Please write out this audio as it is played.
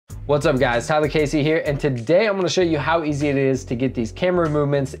What's up guys, Tyler Casey here, and today I'm gonna show you how easy it is to get these camera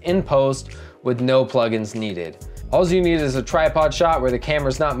movements in post with no plugins needed. All you need is a tripod shot where the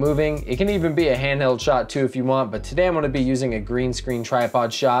camera's not moving. It can even be a handheld shot too if you want, but today I'm gonna be using a green screen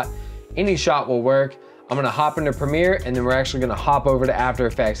tripod shot. Any shot will work. I'm gonna hop into Premiere and then we're actually gonna hop over to After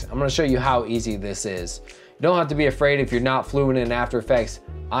Effects. I'm gonna show you how easy this is. You don't have to be afraid if you're not fluent in After Effects.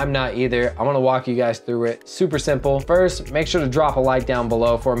 I'm not either. I'm gonna walk you guys through it. Super simple. First, make sure to drop a like down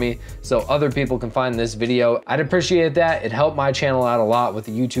below for me so other people can find this video. I'd appreciate that. It helped my channel out a lot with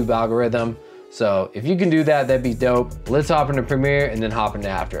the YouTube algorithm. So if you can do that, that'd be dope. Let's hop into Premiere and then hop into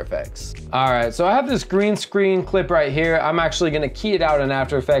After Effects. All right, so I have this green screen clip right here. I'm actually gonna key it out in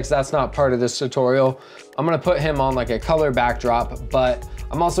After Effects. That's not part of this tutorial. I'm gonna put him on like a color backdrop, but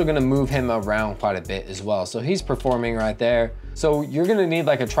I'm also gonna move him around quite a bit as well. So he's performing right there. So you're gonna need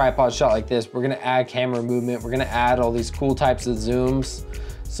like a tripod shot like this. We're gonna add camera movement. We're gonna add all these cool types of zooms.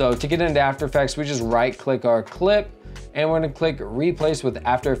 So to get into After Effects, we just right click our clip and we're gonna click replace with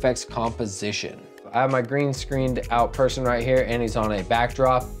After Effects composition. I have my green screened out person right here and he's on a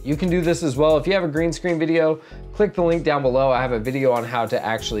backdrop. You can do this as well. If you have a green screen video, click the link down below. I have a video on how to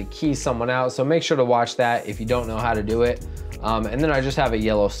actually key someone out. So make sure to watch that if you don't know how to do it. And then I just have a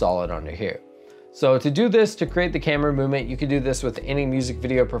yellow solid under here. So to do this, to create the camera movement, you can do this with any music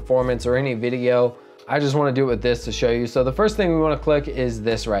video performance or any video. I just wanna do it with this to show you. So the first thing we wanna click is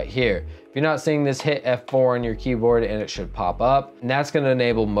this right here. If you're not seeing this, hit F4 on your keyboard and it should pop up. And that's gonna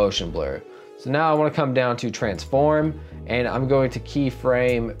enable motion blur. So now I wanna come down to transform and I'm going to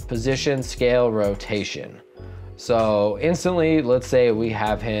keyframe position, scale, rotation. So instantly, let's say we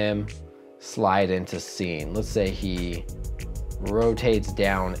have him slide into scene. Let's say he rotates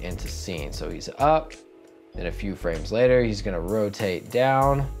down into scene. So he's up, then a few frames later, he's gonna rotate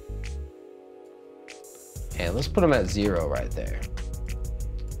down. And let's put him at 0 right there.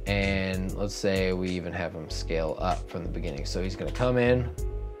 And let's say we even have him scale up from the beginning. So he's gonna come in,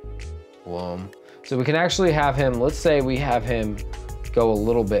 boom. So we can actually have him, let's say we have him go a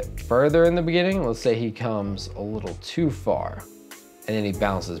little bit further in the beginning. Let's say he comes a little too far and then he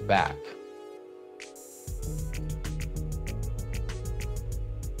bounces back.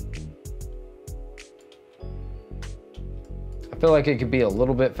 I feel like it could be a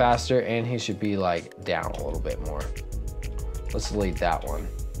little bit faster and he should be like down a little bit more. Let's delete that one.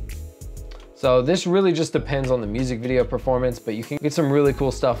 So this really just depends on the music video performance, but you can get some really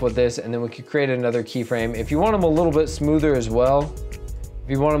cool stuff with this and then we could create another keyframe. If you want them a little bit smoother as well,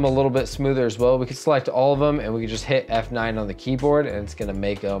 we could select all of them and we could just hit F9 on the keyboard and it's gonna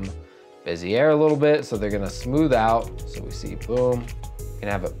make them Bezier a little bit. So they're gonna smooth out. So we see, boom, you can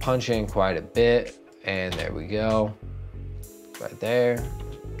have it punch in quite a bit. And there we go. Right there,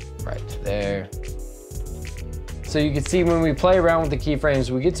 right to there. So you can see when we play around with the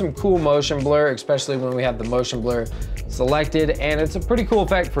keyframes, we get some cool motion blur, especially when we have the motion blur selected, and it's a pretty cool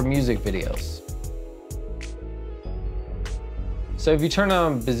effect for music videos. So if you turn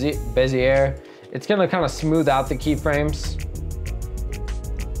on Bezier, it's gonna kind of smooth out the keyframes.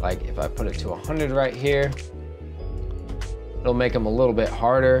 Like if I put it to 100 right here, it'll make them a little bit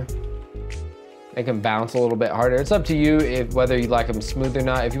harder. Make them bounce a little bit harder. It's up to you whether you like them smooth or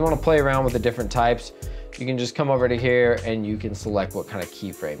not. If you want to play around with the different types, you can just come over to here and you can select what kind of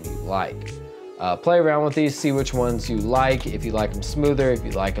keyframe you like. Play around with these, see which ones you like. If you like them smoother, if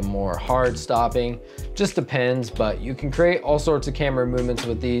you like them more hard stopping, just depends, but you can create all sorts of camera movements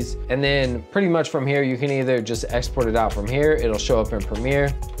with these. And then pretty much from here, you can either just export it out from here. It'll show up in Premiere,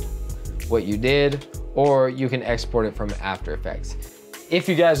 what you did, or you can export it from After Effects. If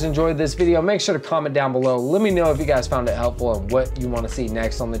you guys enjoyed this video, make sure to comment down below. Let me know if you guys found it helpful and what you want to see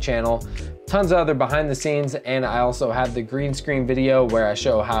next on the channel. Tons of other behind the scenes, and I also have the green screen video where I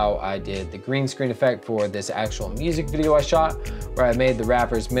show how I did the green screen effect for this actual music video I shot, where I made the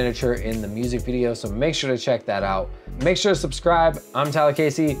rapper's miniature in the music video, so make sure to check that out. Make sure to subscribe. I'm Tyler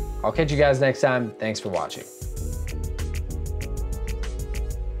Casey. I'll catch you guys next time. Thanks for watching.